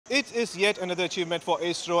It is yet another achievement for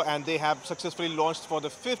ISRO, and they have successfully launched for the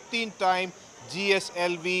 15th time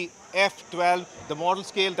GSLV F12, the model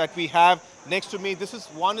scale that we have next to me. This is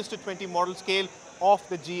 1:20 model scale of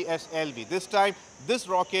the GSLV. This time, this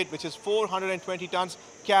rocket, which is 420 tons,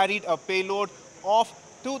 carried a payload of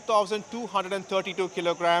 2,232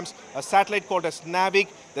 kilograms, a satellite called as Navic,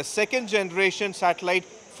 the second generation satellite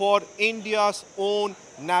for India's own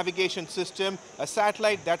navigation system, a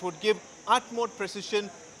satellite that would give utmost precision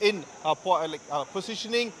in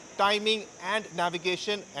positioning, timing and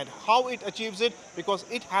navigation. And how it achieves it, because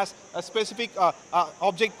it has a specific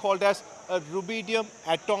object called as a rubidium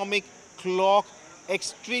atomic clock.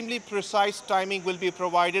 Extremely precise timing will be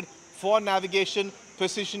provided for navigation,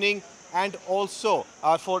 positioning, and also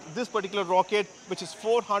for this particular rocket, which is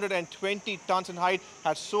 420 tons in height,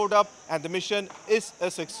 has soared up and the mission is a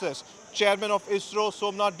success. Chairman of ISRO,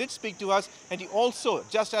 Somnath, did speak to us, and he also,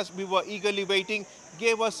 just as we were eagerly waiting,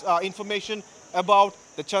 gave us information about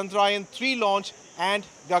the Chandrayaan-3 launch and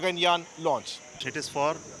Gaganyaan launch. It is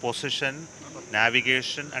for position,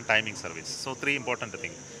 navigation and timing service. So three important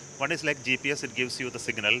things. One is like GPS, it gives you the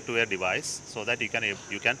signal to a device so that you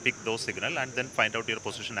can pick those signal and then find out your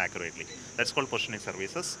position accurately. That's called positioning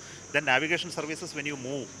services. Then navigation services, when you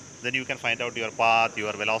move, then you can find out your path,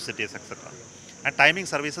 your velocities, etc. And timing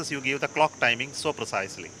services, you give the clock timing so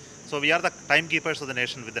precisely. So we are the timekeepers of the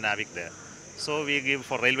nation with the Navic there. So we give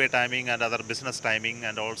for railway timing and other business timing,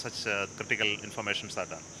 and all such critical informations are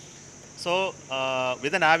done. So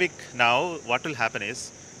with the Navic now, what will happen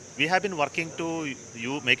is, we have been working to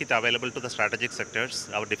make it available to the strategic sectors,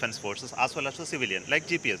 our defense forces, as well as the civilian, like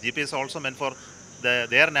GPS. GPS is also meant for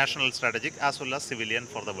their national strategic as well as civilian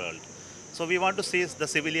for the world. So we want to see the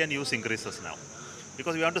civilian use increases now,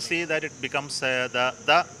 because we want to see that it becomes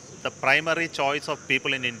the primary choice of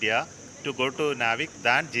people in India to go to Navic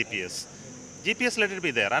than GPS. GPS, let it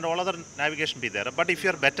be there, and all other navigation be there. But if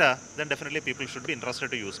you're better, then definitely people should be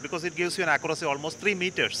interested to use, because it gives you an accuracy almost 3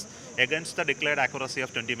 meters against the declared accuracy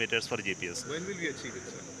of 20 meters for GPS. When will we achieve it,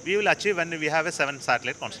 sir? We will achieve when we have a 7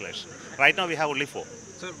 satellite constellation. Right now we have only 4.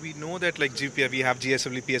 Sir, we know that like GPS, we have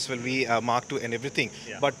GSLV, PSLV, Mark II and everything.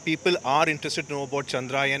 Yeah. But people are interested to know about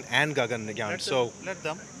Chandrayaan and Gaganyaan. So let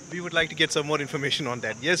them. We would like to get some more information on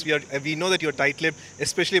that. Yes, we know that you're tight-lipped,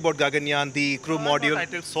 especially about Gaganyaan, the crew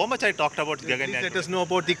module. So much I talked about Gaganyaan. Please let us know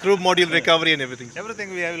about the crew module recovery and everything.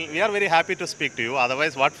 Everything, we are very happy to speak to you.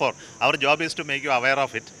 Otherwise, what for? Our job is to make you aware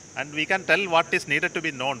of it. And we can tell what is needed to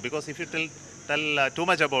be known, because if you tell too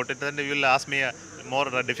much about it, then you will ask me a more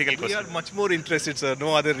difficult question. We are much more interested, sir.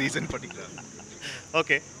 No other reason particular.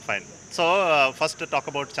 Okay, fine. So first to talk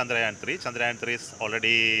about Chandrayaan-3. Chandrayaan-3 is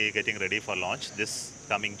already getting ready for launch this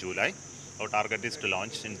coming July. Our target is to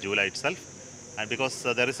launch in July itself. And because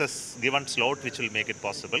there is a given slot which will make it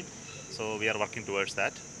possible, so we are working towards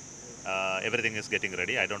that. Everything is getting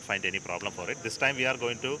ready. I don't find any problem for it. This time we are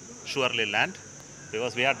going to surely land,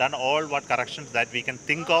 because we have done all what corrections that we can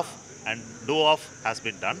think of and do of has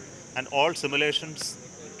been done. And all simulations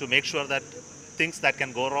to make sure that things that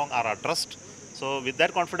can go wrong are addressed. So with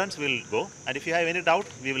that confidence, we will go. And if you have any doubt,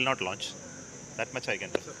 we will not launch. That much I can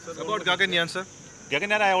tell. About Gaganyaan, sir?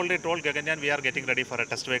 Gaganyaan, I already told Gaganyaan we are getting ready for a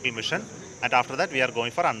test vehicle mission. And after that, we are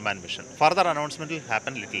going for unmanned mission. Further announcement will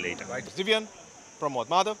happen little later. Right. Divyan, Pramod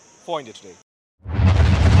Madhav for India Today.